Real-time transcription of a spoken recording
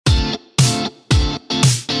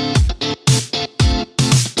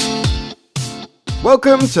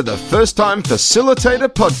Welcome to the First Time Facilitator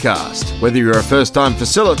podcast. Whether you're a first-time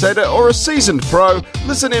facilitator or a seasoned pro,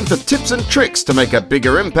 listen in for tips and tricks to make a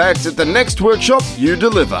bigger impact at the next workshop you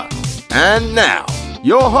deliver. And now,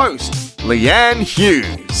 your host, Leanne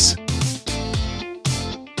Hughes.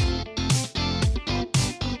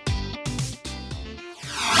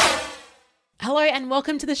 Hello and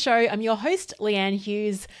welcome to the show. I'm your host, Leanne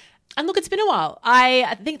Hughes. And look, it's been a while.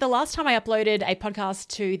 I think the last time I uploaded a podcast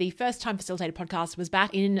to the First Time Facilitator podcast was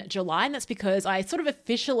back in July, and that's because I sort of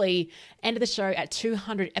officially ended the show at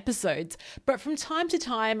 200 episodes. But from time to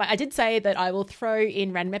time, I did say that I will throw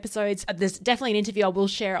in random episodes. There's definitely an interview I will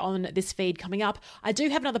share on this feed coming up. I do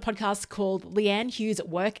have another podcast called Leanne Hughes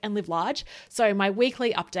Work and Live Large, so my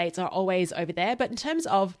weekly updates are always over there. But in terms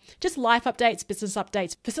of just life updates, business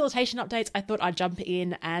updates, facilitation updates, I thought I'd jump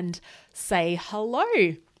in and say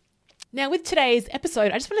hello. Now, with today's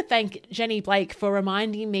episode, I just want to thank Jenny Blake for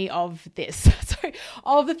reminding me of this.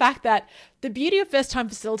 Of the fact that the beauty of First Time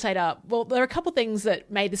Facilitator, well, there are a couple things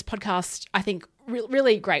that made this podcast, I think,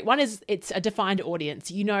 really great. One is it's a defined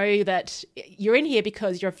audience. You know that you're in here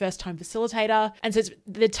because you're a first time facilitator. And so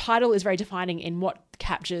the title is very defining in what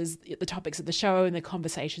captures the topics of the show and the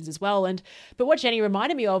conversations as well. But what Jenny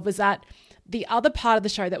reminded me of was that the other part of the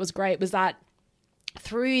show that was great was that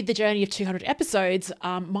through the journey of 200 episodes,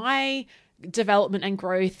 my development and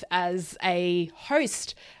growth as a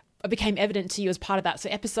host became evident to you as part of that. So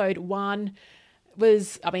episode 1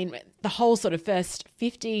 was, the whole sort of first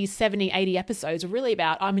 50, 70, 80 episodes were really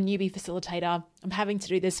about, I'm a newbie facilitator. I'm having to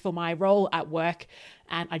do this for my role at work,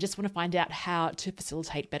 and I just want to find out how to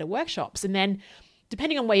facilitate better workshops. And then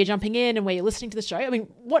depending on where you're jumping in and where you're listening to the show,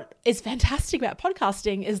 what is fantastic about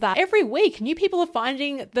podcasting is that every week new people are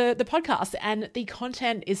finding the podcast and the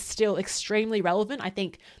content is still extremely relevant. I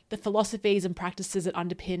think the philosophies and practices that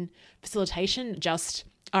underpin facilitation just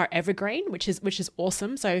are evergreen, which is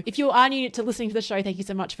awesome. So if you are new to listening to the show, thank you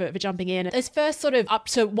so much for jumping in. Those first sort of up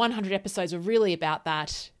to 100 episodes are really about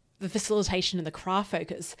that, the facilitation and the craft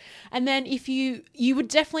focus. And then if you would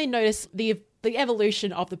definitely notice the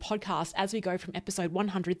evolution of the podcast as we go from episode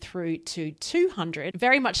 100 through to 200.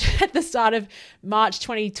 Very much at the start of March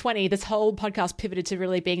 2020, this whole podcast pivoted to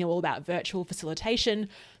really being all about virtual facilitation.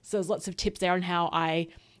 So there's lots of tips there on how I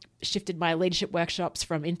shifted my leadership workshops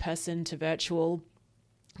from in-person to virtual,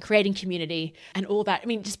 creating community and all that.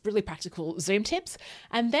 Just really practical Zoom tips.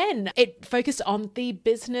 And then it focused on the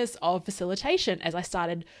business of facilitation as I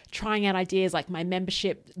started trying out ideas like my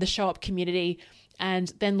membership, the Show Up community,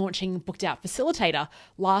 and then launching Booked Out Facilitator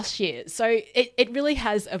last year. So it really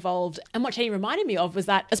has evolved. And what Jenny reminded me of was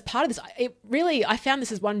that as part of this, I found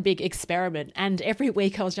this as one big experiment. And every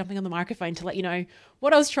week I was jumping on the microphone to let you know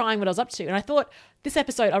what I was trying, what I was up to. And I thought this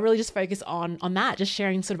episode, I'll really just focus on that, just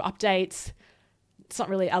sharing sort of updates. It's not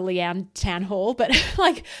really a Leanne town hall, but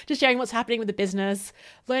just sharing what's happening with the business,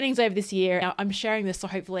 learnings over this year. Now, I'm sharing this so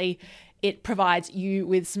hopefully it provides you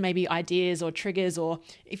with some maybe ideas or triggers, or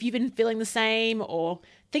if you've been feeling the same or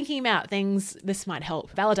thinking about things, this might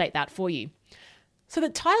help validate that for you. So the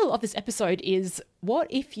title of this episode is What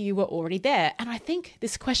If You Were Already There? And I think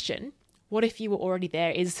this question, what if you were already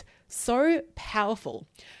there, is so powerful.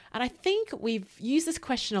 And I think we've used this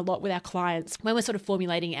question a lot with our clients when we're sort of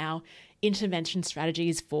formulating our intervention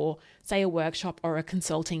strategies for, say, a workshop or a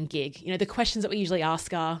consulting gig. The questions that we usually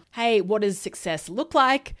ask are, hey, what does success look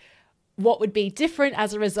like? What would be different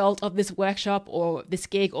as a result of this workshop or this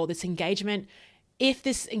gig or this engagement? If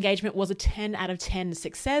this engagement was a 10 out of 10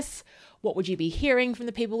 success, what would you be hearing from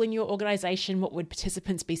the people in your organization? What would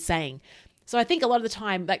participants be saying? So I think a lot of the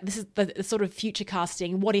time, this is the sort of future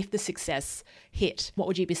casting, what if the success hit? What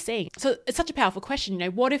would you be seeing? So it's such a powerful question,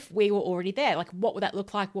 what if we were already there? What would that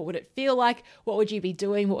look like? What would it feel like? What would you be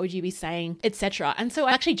doing? What would you be saying, etc.? And so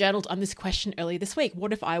I actually journaled on this question earlier this week.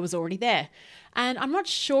 What if I was already there? And I'm not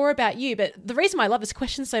sure about you, but the reason why I love this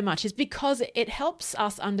question so much is because it helps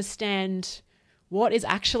us understand what is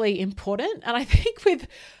actually important. And I think with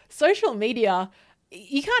social media,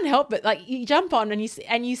 you can't help it. You jump on and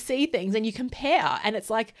you see things and you compare, and it's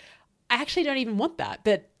like, I actually don't even want that.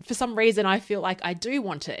 But for some reason, I feel like I do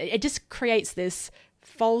want it. It just creates this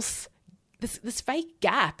false, this fake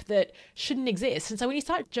gap that shouldn't exist. And so when you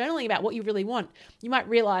start journaling about what you really want, you might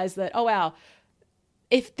realize that, oh, wow,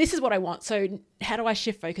 if this is what I want, so how do I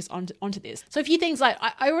shift focus onto this? So a few things I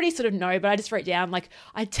already sort of know, but I just wrote down,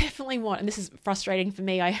 I definitely want, and this is frustrating for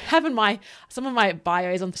me, I have in some of my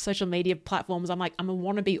bios on social media platforms, I'm a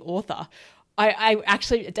wannabe author. I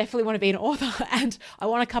actually definitely want to be an author, and I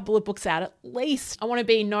want a couple of books out at least. I want to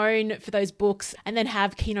be known for those books and then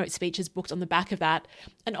have keynote speeches booked on the back of that,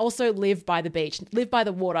 and also live by the beach, live by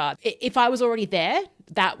the water. If I was already there,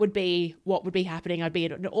 that would be what would be happening. I'd be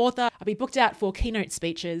an author. I'd be booked out for keynote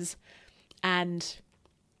speeches and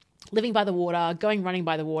living by the water, going running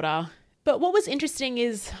by the water. But what was interesting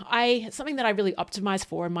is something that I really optimize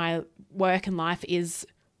for in my work and life is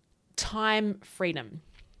time freedom.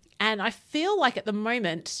 And I feel like at the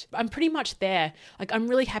moment, I'm pretty much there. Like, I'm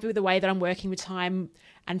really happy with the way that I'm working with time.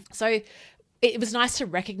 And so it was nice to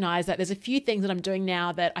recognize that there's a few things that I'm doing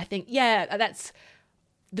now that I think, yeah, that's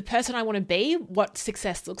the person I want to be, what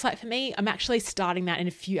success looks like for me. I'm actually starting that in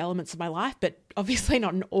a few elements of my life, but obviously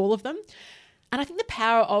not in all of them. And I think the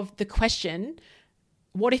power of the question,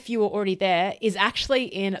 what if you were already there, is actually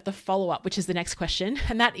in the follow-up, which is the next question.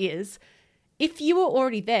 And that is, if you were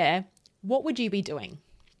already there, what would you be doing?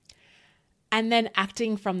 And then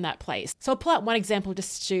acting from that place. So I'll pull out one example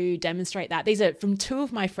just to demonstrate that. These are from two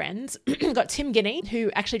of my friends. I've got Tim Guinea,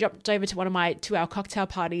 who actually dropped over to one of my 2-hour cocktail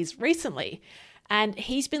parties recently. And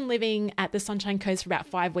he's been living at the Sunshine Coast for about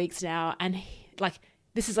 5 weeks now. And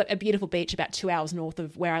this is like a beautiful beach about 2 hours north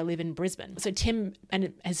of where I live in Brisbane. So Tim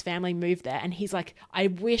and his family moved there. And he's like, I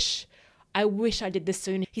wish I did this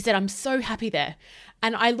soon. He said, I'm so happy there.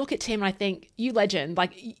 And I look at Tim and I think, you legend,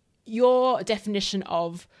 like your definition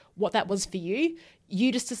of what that was for you,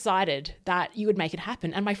 you just decided that you would make it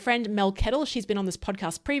happen. And my friend Mel Kettle, she's been on this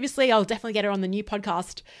podcast previously. I'll definitely get her on the new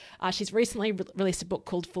podcast. She's recently released a book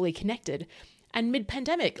called Fully Connected. And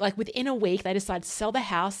mid-pandemic, like within a week, they decided to sell their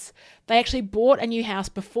house. They actually bought a new house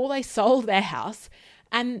before they sold their house.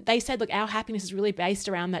 And they said, look, our happiness is really based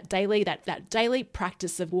around that daily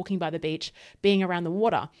practice of walking by the beach, being around the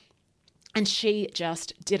water. And she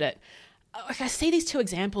just did it. Like, I see these two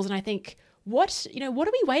examples and I think, what are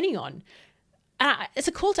we waiting on? It's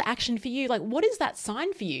a call to action for you. Like, what is that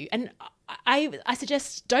sign for you? And I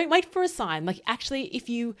suggest don't wait for a sign. Like, actually, if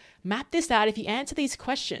you map this out, if you answer these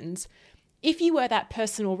questions, if you were that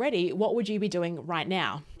person already, what would you be doing right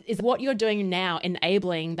now? Is what you're doing now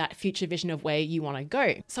enabling that future vision of where you want to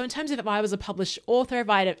go? So in terms of if I was a published author, if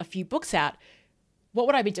I had a few books out, what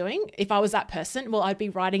would I be doing if I was that person? Well, I'd be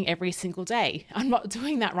writing every single day. I'm not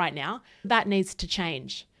doing that right now. That needs to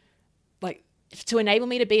change. Like, to enable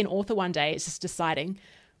me to be an author one day, it's just deciding.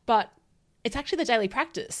 But it's actually the daily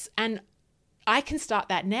practice. And I can start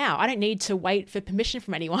that now. I don't need to wait for permission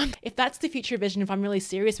from anyone. If that's the future vision, if I'm really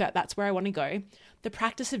serious about that's where I want to go, the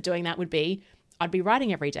practice of doing that would be, I'd be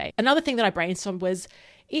writing every day. Another thing that I brainstormed was,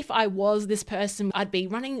 if I was this person, I'd be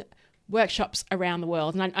running workshops around the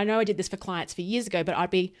world. And I know I did this for clients for years ago, but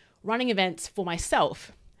I'd be running events for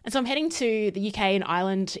myself. And so I'm heading to the UK and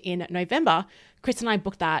Ireland in November. Chris and I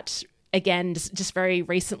booked that again just very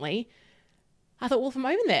recently. I thought, well, if I'm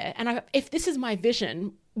over there and if this is my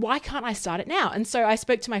vision, why can't I start it now? And so I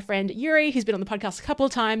spoke to my friend Yuri, who's been on the podcast a couple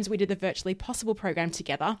of times. We did the Virtually Possible program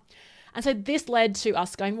together. And so this led to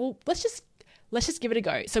us going, well, let's just give it a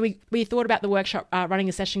go. So we thought about the workshop running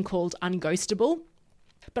a session called Unghostable.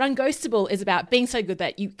 But Unghostable is about being so good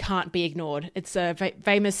that you can't be ignored. It's a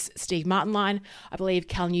famous Steve Martin line. I believe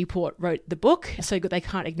Cal Newport wrote the book, So Good They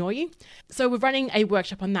Can't Ignore You. So we're running a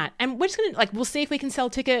workshop on that. And we're just going to, we'll see if we can sell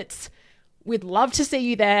tickets. We'd love to see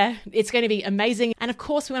you there. It's going to be amazing. And of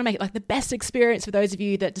course, we want to make it the best experience for those of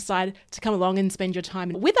you that decide to come along and spend your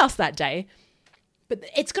time with us that day. But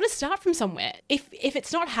it's got to start from somewhere. If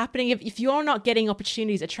it's not happening, if you're not getting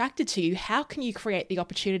opportunities attracted to you, how can you create the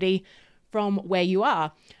opportunity from where you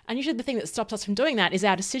are? And usually the thing that stops us from doing that is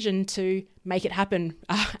our decision to make it happen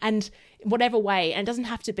and whatever way. And it doesn't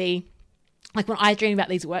have to be like when I dream about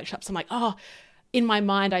these workshops, I'm like, oh, in my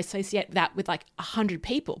mind, I associate that with 100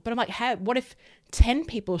 people. But I'm like, hey, what if 10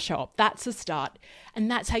 people show up? That's a start.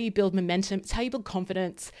 And that's how you build momentum. It's how you build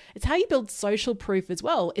confidence. It's how you build social proof as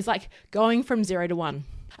well. It's like going from 0 to 1.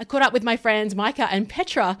 I caught up with my friends Micah and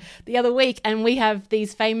Petra the other week, and we have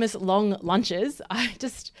these famous long lunches. I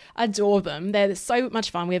just adore them. They're so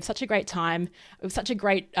much fun. We have such a great time. We have such a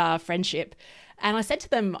great friendship. And I said to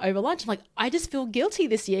them over lunch, I'm like, I just feel guilty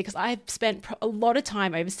this year because I've spent a lot of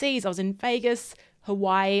time overseas. I was in Vegas,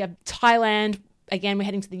 Hawaii, Thailand. Again, we're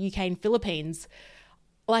heading to the UK and Philippines.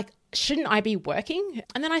 Shouldn't I be working?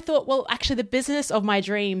 And then I thought, well, actually the business of my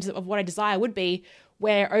dreams, of what I desire, would be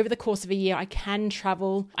where over the course of a year, I can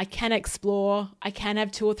travel, I can explore, I can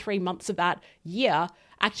have 2 or 3 months of that year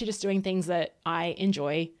actually just doing things that I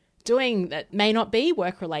enjoy doing that may not be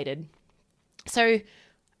work related. So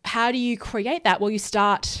how do you create that? Well, you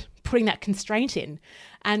start putting that constraint in.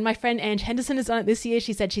 And my friend Ange Henderson has done it this year.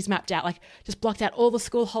 She said she's mapped out, just blocked out all the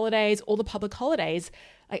school holidays, all the public holidays.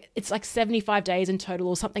 It's 75 days in total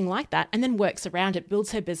or something like that, and then works around it,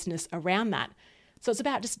 builds her business around that. So it's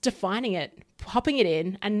about just defining it, popping it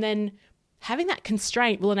in, and then having that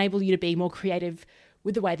constraint will enable you to be more creative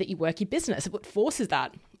with the way that you work your business. It forces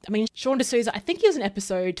that. I mean, Sean D'Souza, I think he was in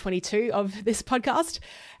episode 22 of this podcast,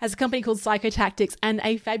 has a company called Psychotactics and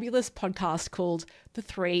a fabulous podcast called The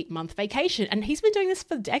 3-Month Vacation. And he's been doing this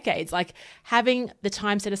for decades, having the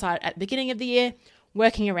time set aside at the beginning of the year,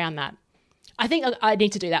 working around that. I think I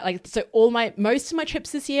need to do that. So most of my trips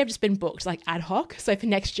this year have just been booked ad hoc. So for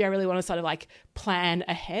next year, I really want to sort of plan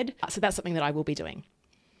ahead. So that's something that I will be doing.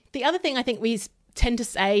 The other thing I think we tend to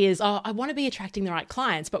say is, I want to be attracting the right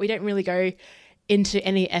clients, but we don't really go into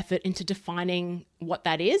any effort into defining what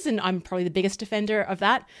that is. And I'm probably the biggest defender of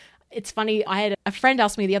that. It's funny, I had a friend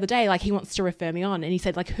ask me the other day, he wants to refer me on. And he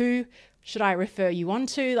said, who should I refer you on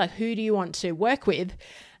to? Who do you want to work with?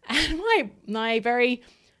 And my very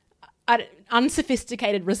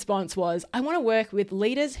unsophisticated response was, I want to work with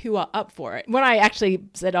leaders who are up for it. When I actually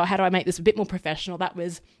said, how do I make this a bit more professional? That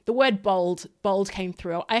was the word bold came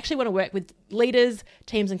through. I actually want to work with leaders,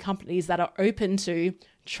 teams and companies that are open to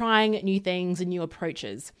trying new things and new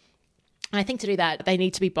approaches. And I think to do that, they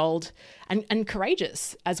need to be bold and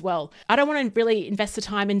courageous as well. I don't want to really invest the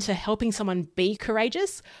time into helping someone be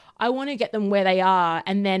courageous. I want to get them where they are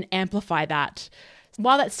and then amplify that.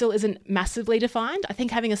 While that still isn't massively defined, I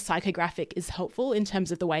think having a psychographic is helpful in terms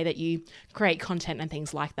of the way that you create content and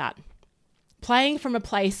things like that. Playing from a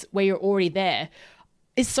place where you're already there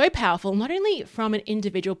is so powerful, not only from an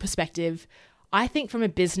individual perspective, I think from a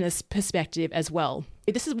business perspective as well.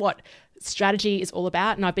 This is what strategy is all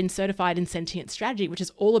about, and I've been certified in Sentient Strategy, which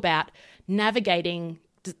is all about navigating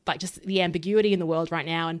just the ambiguity in the world right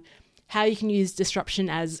now and how you can use disruption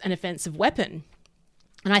as an offensive weapon.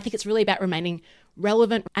 And I think it's really about remaining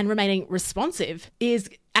relevant and remaining responsive, is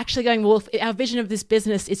actually going, well, if our vision of this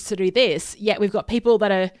business is to do this, yet we've got people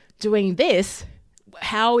that are doing this,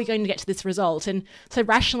 how are we going to get to this result? And so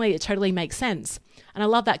rationally, it totally makes sense. And I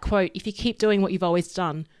love that quote, if you keep doing what you've always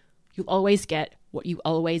done, you'll always get what you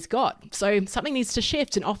always got. So something needs to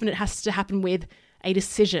shift, and often it has to happen with a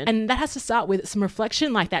decision. And that has to start with some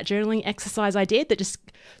reflection, like that journaling exercise I did that just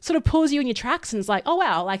sort of pulls you in your tracks and is like, oh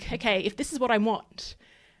wow, okay, if this is what I want,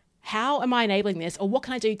 how am I enabling this? Or what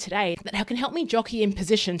can I do today that can help me jockey in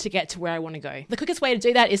position to get to where I want to go? The quickest way to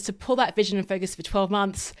do that is to pull that vision and focus for 12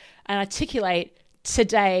 months and articulate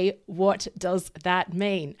today, what does that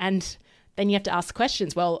mean? And then you have to ask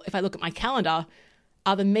questions. Well, if I look at my calendar,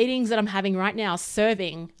 are the meetings that I'm having right now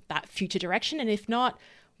serving that future direction? And if not,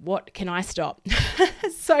 what can I stop?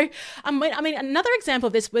 So, another example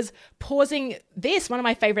of this was pausing this. One of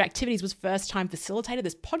my favorite activities was First Time Facilitator,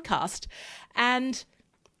 this podcast. And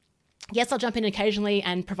yes, I'll jump in occasionally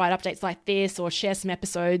and provide updates like this or share some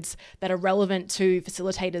episodes that are relevant to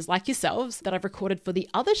facilitators like yourselves that I've recorded for the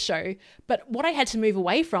other show. But what I had to move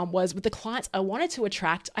away from was, with the clients I wanted to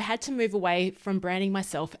attract, I had to move away from branding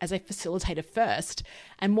myself as a facilitator first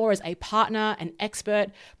and more as a partner, an expert,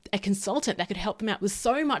 a consultant that could help them out with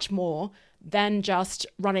so much more than just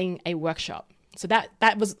running a workshop. So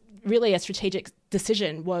that was really a strategic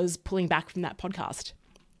decision, was pulling back from that podcast.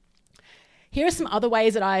 Here are some other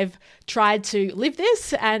ways that I've tried to live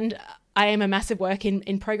this, and I am a massive work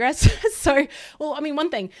in progress. So, one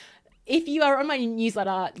thing, if you are on my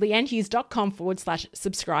newsletter,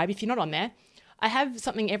 leannehughes.com/subscribe, if you're not on there, I have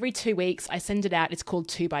something every 2 weeks. I send it out. It's called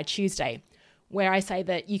 2 by Tuesday, where I say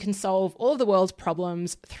that you can solve all of the world's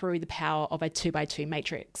problems through the power of a 2 by 2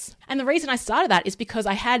 matrix. And the reason I started that is because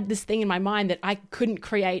I had this thing in my mind that I couldn't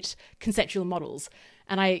create conceptual models.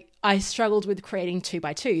 And I struggled with creating 2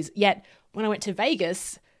 by 2s. Yet when I went to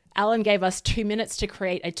Vegas, Alan gave us 2 minutes to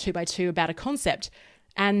create a 2 by 2 about a concept.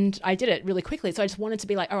 And I did it really quickly. So I just wanted to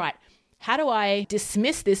be like, all right, how do I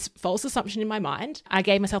dismiss this false assumption in my mind? I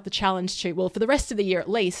gave myself the challenge to, for the rest of the year at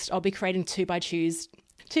least, I'll be creating 2 by 2s,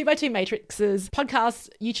 2 by 2 matrices, podcasts,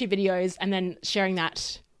 YouTube videos, and then sharing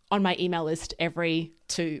that on my email list every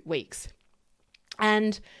 2 weeks.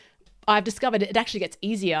 And I've discovered it actually gets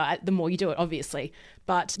easier the more you do it, obviously.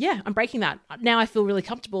 But yeah, I'm breaking that. Now I feel really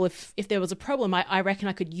comfortable. If there was a problem, I reckon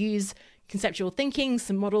I could use conceptual thinking,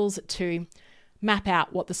 some models to map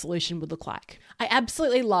out what the solution would look like. I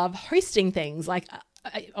absolutely love hosting things,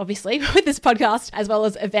 obviously with this podcast, as well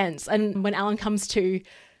as events. And when Alan comes to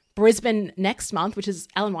Brisbane next month, which is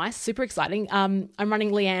Alan Weiss, super exciting, I'm running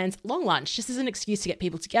Leanne's Long Lunch just as an excuse to get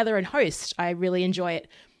people together and host. I really enjoy it.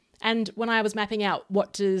 And when I was mapping out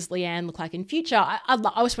what does Leanne look like in future, I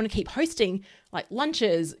always want to keep hosting like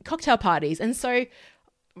lunches, cocktail parties. And so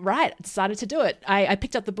right, I decided to do it. I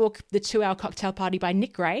picked up the book, The 2 Hour Cocktail Party by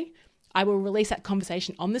Nick Gray. I will release that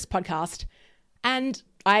conversation on this podcast. And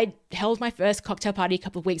I held my first cocktail party a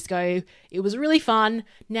couple of weeks ago. It was really fun.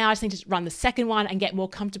 Now I just need to run the second one and get more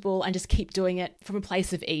comfortable and just keep doing it from a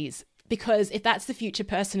place of ease. Because if that's the future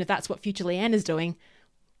person, if that's what future Leanne is doing,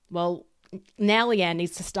 well, now Leanne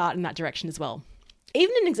needs to start in that direction as well.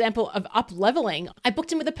 Even an example of up-leveling, I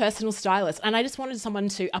booked in with a personal stylist and I just wanted someone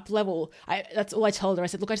to up-level. That's all I told her. I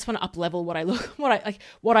said, look, I just want to up-level what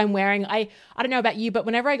I'm wearing. I don't know about you, but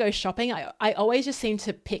whenever I go shopping, I always just seem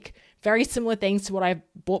to pick very similar things to what I've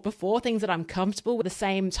bought before, things that I'm comfortable with, the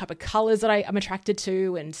same type of colors that I'm attracted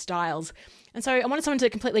to and styles. And so I wanted someone to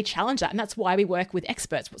completely challenge that. And that's why we work with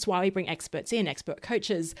experts. That's why we bring experts in, expert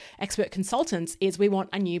coaches, expert consultants, is we want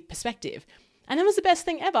a new perspective. And that was the best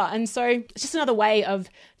thing ever. And so it's just another way of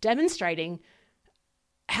demonstrating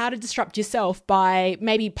how to disrupt yourself by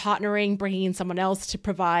maybe partnering, bringing in someone else to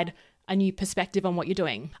provide a new perspective on what you're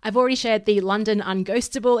doing. I've already shared the London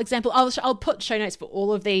Unghostable example. I'll put show notes for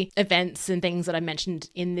all of the events and things that I mentioned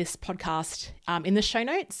in this podcast in the show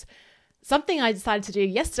notes. Something I decided to do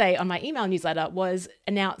yesterday on my email newsletter was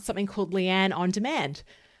announce something called Leanne On Demand.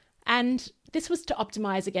 And this was to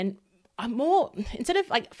optimize, again, instead of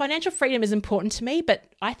like financial freedom is important to me, but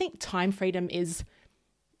I think time freedom is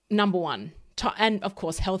number one. And of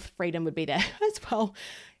course, health freedom would be there as well.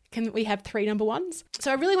 Can we have 3 number ones?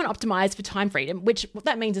 So I really want to optimize for time freedom, which what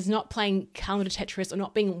that means is not playing calendar Tetris or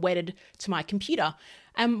not being wedded to my computer.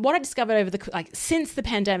 And what I discovered over since the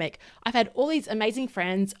pandemic, I've had all these amazing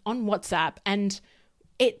friends on WhatsApp, and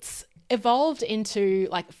it's evolved into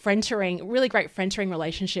really great friendshoring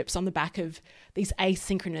relationships on the back of these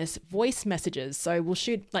asynchronous voice messages. So we'll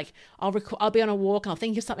shoot, I'll be on a walk and I'll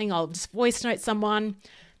think of something, I'll just voice note someone.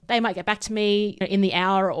 They might get back to me in the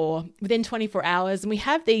hour or within 24 hours. And we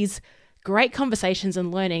have these great conversations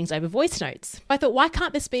and learnings over voice notes. I thought, why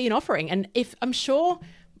can't this be an offering? And if I'm sure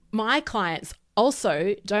my clients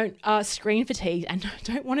also don't screen fatigue and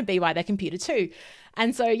don't want to be by their computer too.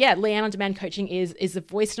 And so, yeah, Leanne On Demand coaching is a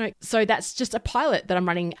voice note. So that's just a pilot that I'm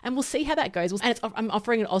running, and we'll see how that goes. And I'm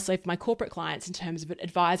offering it also for my corporate clients in terms of an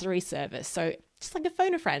advisory service. So just like a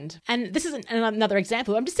phone a friend. And this is another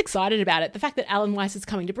example. I'm just excited about it. The fact that Alan Weiss is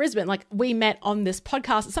coming to Brisbane, we met on this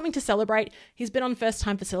podcast, it's something to celebrate. He's been on First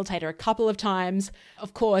Time Facilitator a couple of times.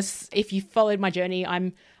 Of course, if you followed my journey,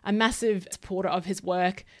 I'm a massive supporter of his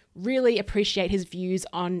work, really appreciate his views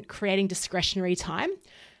on creating discretionary time.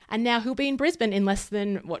 And now he'll be in Brisbane in less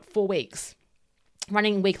than 4 weeks,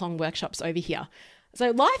 running week-long workshops over here.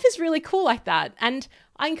 So life is really cool like that. And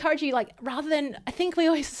I encourage you, rather than, I think we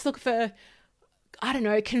always look for,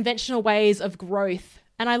 conventional ways of growth.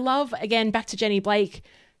 And I love, again, back to Jenny Blake,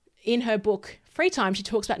 in her book, Free Time, she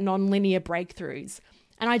talks about non-linear breakthroughs.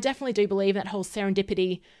 And I definitely do believe that whole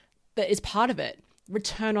serendipity that is part of it.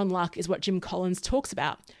 Return on luck is what Jim Collins talks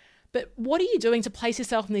about. But what are you doing to place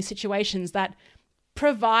yourself in these situations that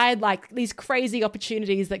provide these crazy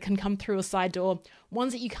opportunities that can come through a side door,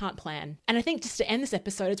 ones that you can't plan? And I think just to end this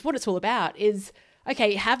episode, it's what it's all about is,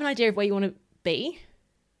 okay, have an idea of where you want to be,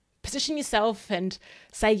 position yourself and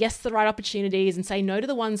say yes to the right opportunities and say no to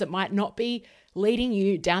the ones that might not be leading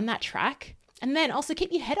you down that track. And then also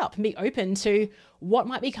keep your head up and be open to what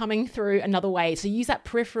might be coming through another way. So use that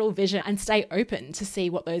peripheral vision and stay open to see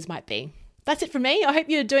what those might be. That's it from me. I hope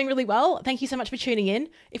you're doing really well. Thank you so much for tuning in.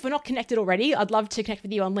 If we're not connected already, I'd love to connect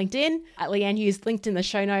with you on LinkedIn at Leanne Hughes, linked in the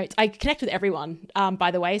show notes. I connect with everyone, by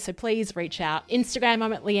the way, so please reach out. Instagram,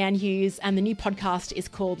 I'm at Leanne Hughes, and the new podcast is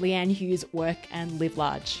called Leanne Hughes Work and Live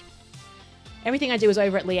Large. Everything I do is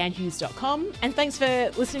over at leannehughes.com. And thanks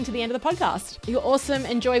for listening to the end of the podcast. You're awesome.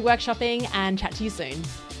 Enjoy workshopping and chat to you soon.